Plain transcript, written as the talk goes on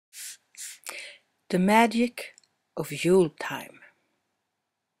The Magic of Yuletime.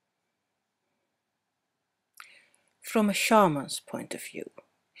 From a shaman's point of view.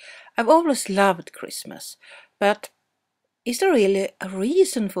 I've always loved Christmas, but is there really a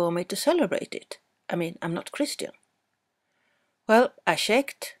reason for me to celebrate it? I mean, I'm not Christian. Well, I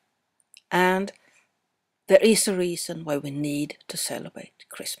checked, and there is a reason why we need to celebrate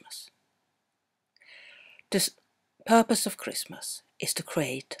Christmas. The purpose of Christmas is to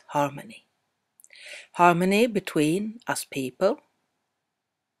create harmony. Harmony between us people,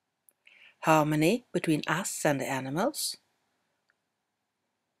 harmony between us and the animals,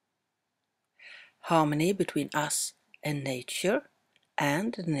 harmony between us and nature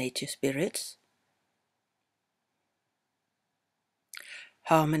and the nature spirits,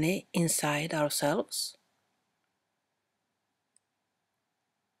 harmony inside ourselves,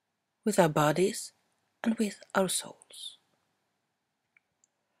 with our bodies and with our souls.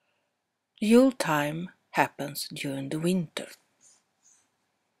 Yuletime happens during the winter,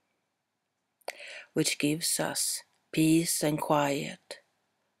 which gives us peace and quiet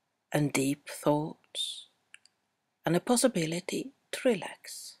and deep thoughts and a possibility to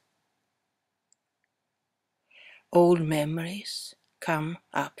relax. Old memories come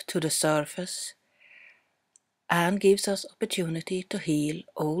up to the surface and gives us opportunity to heal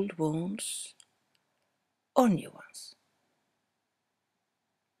old wounds or new ones.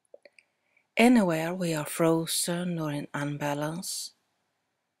 Anywhere we are frozen or in unbalance,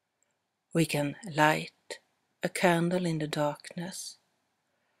 we can light a candle in the darkness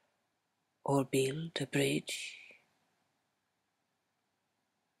or build a bridge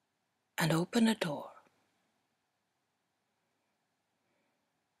and open a door.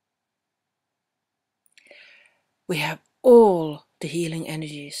 We have all the healing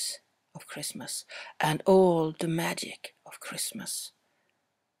energies of Christmas and all the magic of Christmas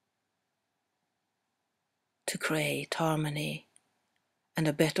to create harmony and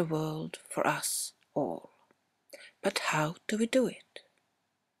a better world for us all. But how do we do it?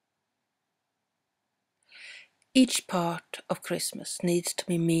 Each part of Christmas needs to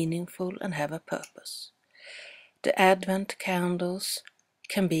be meaningful and have a purpose. The Advent candles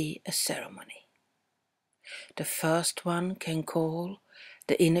can be a ceremony. The first one can call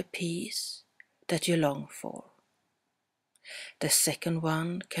the inner peace that you long for. The second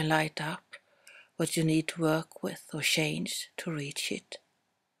one can light up what you need to work with or change to reach it.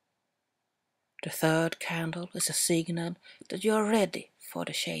 The third candle is a signal that you are ready for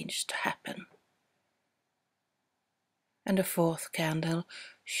the change to happen. And the fourth candle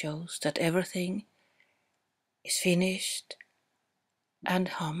shows that everything is finished and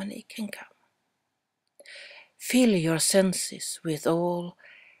harmony can come. Fill your senses with all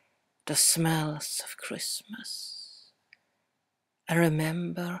the smells of Christmas and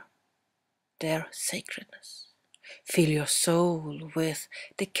remember their sacredness. Fill your soul with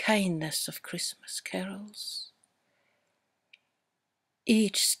the kindness of Christmas carols.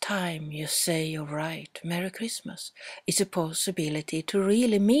 Each time you say or write Merry Christmas is a possibility to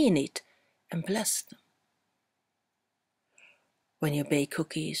really mean it and bless them. When you bake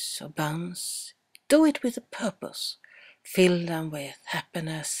cookies or buns, do it with a purpose. Fill them with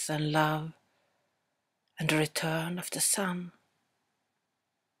happiness and love and the return of the sun.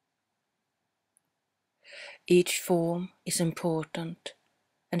 Each form is important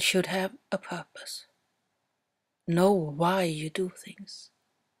and should have a purpose. Know why you do things.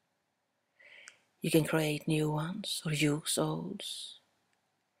 You can create new ones or use olds.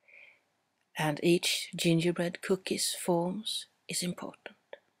 And each gingerbread cookie's forms is important.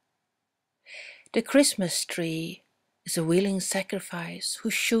 The Christmas tree is a willing sacrifice who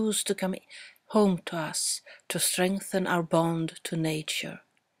choose to come home to us to strengthen our bond to nature.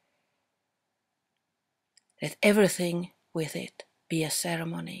 Let everything with it be a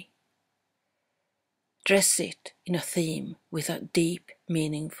ceremony. Dress it in a theme with a deep,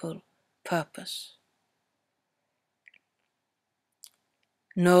 meaningful purpose.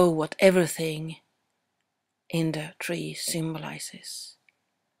 Know what everything in the tree symbolizes,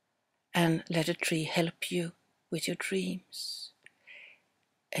 and let the tree help you with your dreams.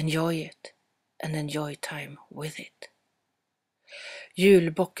 Enjoy it and enjoy time with it.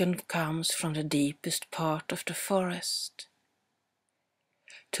 Julbocken comes from the deepest part of the forest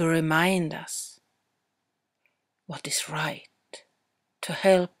to remind us what is right, to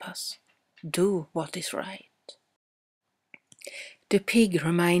help us do what is right. The pig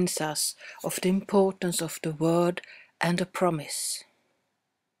reminds us of the importance of the word and the promise,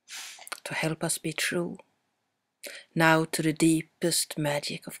 to help us be true. Now to the deepest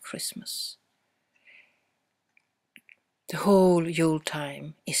magic of Christmas. The whole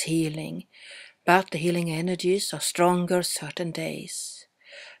Yuletime is healing But the healing energies are stronger certain days,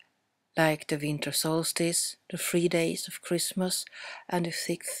 like the winter solstice, the 3 days of Christmas, and the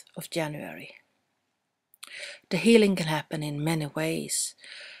 6th of January. The healing can happen in many ways,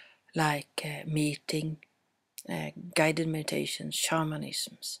 like meeting, guided meditations,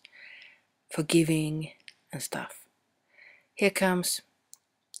 shamanisms, forgiving and stuff. Here comes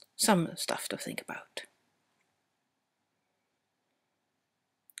some stuff to think about.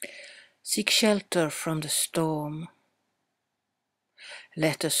 Seek shelter from the storm.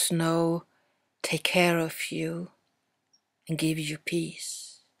 Let the snow take care of you and give you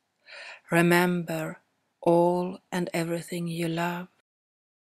peace. Remember all and everything you love.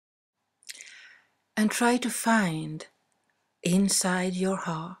 And try to find inside your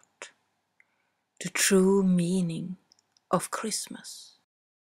heart the true meaning of Christmas.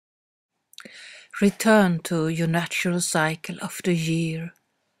 Return to your natural cycle of the year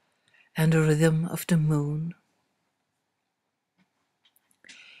and the rhythm of the moon.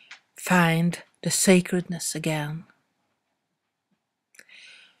 Find the sacredness again.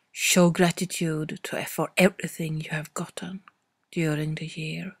 Show gratitude for everything you have gotten during the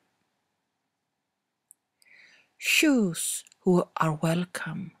year. Choose who are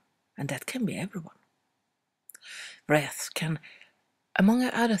welcome, and that can be everyone. Breath can, among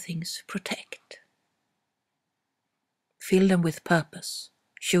other things, protect. Fill them with purpose.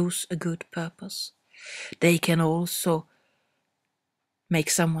 Choose a good purpose. They can also make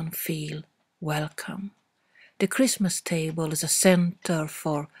someone feel welcome. The Christmas table is a center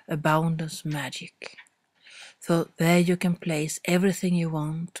for abundance magic. So there you can place everything you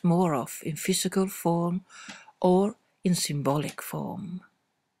want more of in physical form or in symbolic form.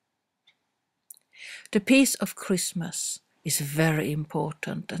 The peace of Christmas is very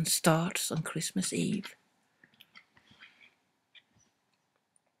important and starts on Christmas Eve.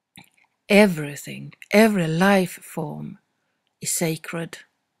 Everything, every life form is sacred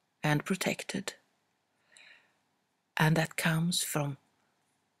and protected. And that comes from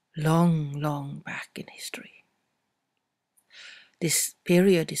long, long back in history. This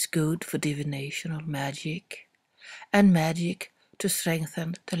period is good for divinational magic and magic to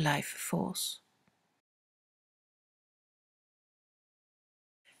strengthen the life force.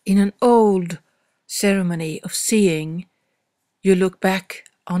 In an old ceremony of seeing, you look back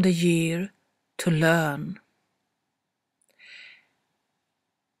on the year to learn,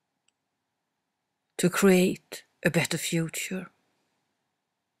 to create a better future.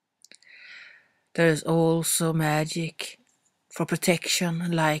 There is also magic for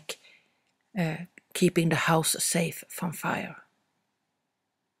protection, like keeping the house safe from fire.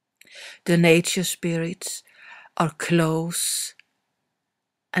 The nature spirits are close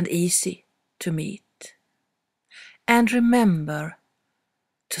and easy to meet. And remember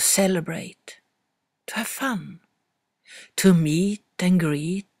to celebrate, to have fun, to meet and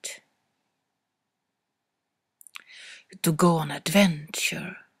greet, to go on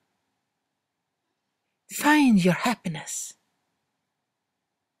adventure. Find your happiness.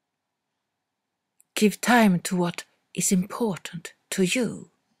 Give time to what is important to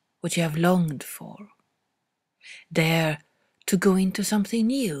you, what you have longed for. Dare to go into something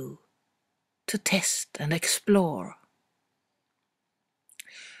new, to test and explore.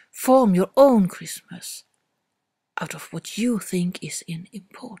 Form your own Christmas out of what you think is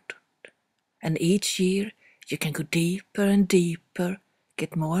important. And each year you can go deeper and deeper,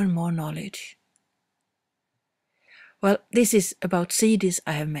 get more and more knowledge. Well, this is about CDs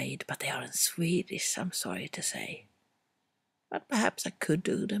I have made, but they are in Swedish, I'm sorry to say. But perhaps I could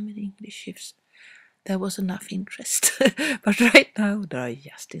do them in English if there was enough interest. But right now they are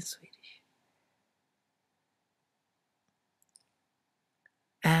just in Swedish.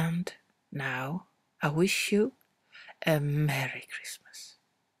 And now I wish you a Merry Christmas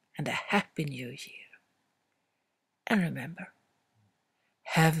and a Happy New Year. And remember,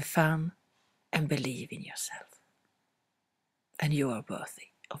 have fun and believe in yourself. And you are worthy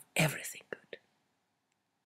of everything good.